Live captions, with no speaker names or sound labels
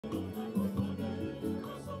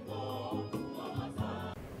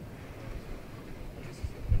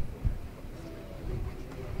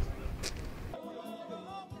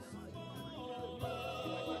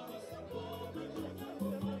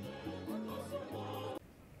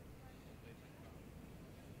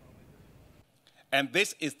And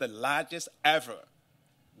this is the largest ever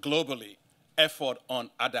globally effort on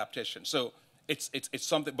adaptation. So it's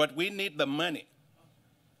something, but we need the money.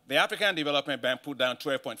 The African Development Bank put down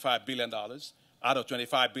 $12.5 billion out of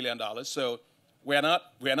 $25 billion. So we're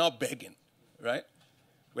not begging, right?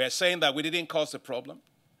 We're saying that we didn't cause the problem.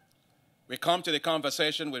 We come to the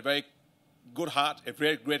conversation with very good heart, a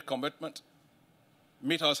very great commitment.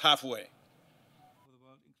 Meet us halfway.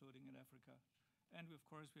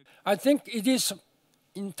 I think it is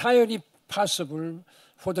entirely possible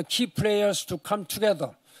for the key players to come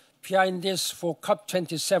together behind this for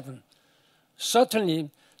COP27.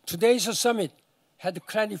 Certainly, today's summit had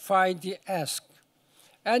clarified the ask,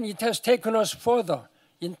 and it has taken us further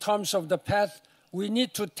in terms of the path we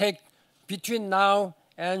need to take between now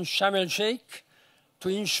and Sharm el-Sheikh to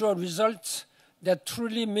ensure results that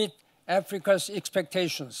truly meet Africa's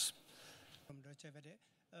expectations.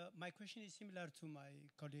 My question is similar to my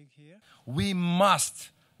colleague here. We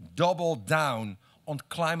must double down on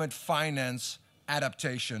climate finance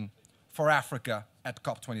adaptation for Africa at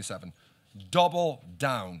COP27. Double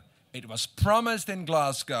down. It was promised in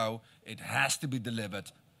Glasgow. It has to be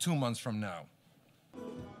delivered 2 months from now.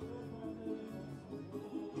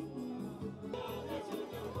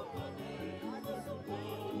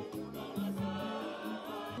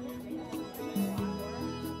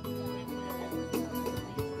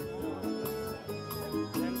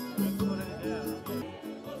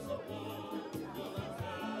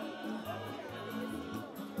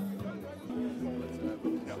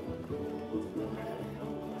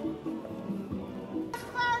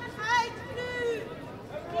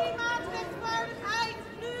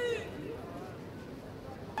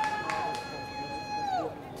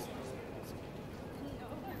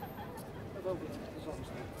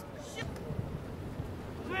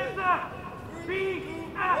 Be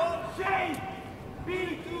a shame!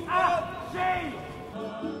 Be a shame!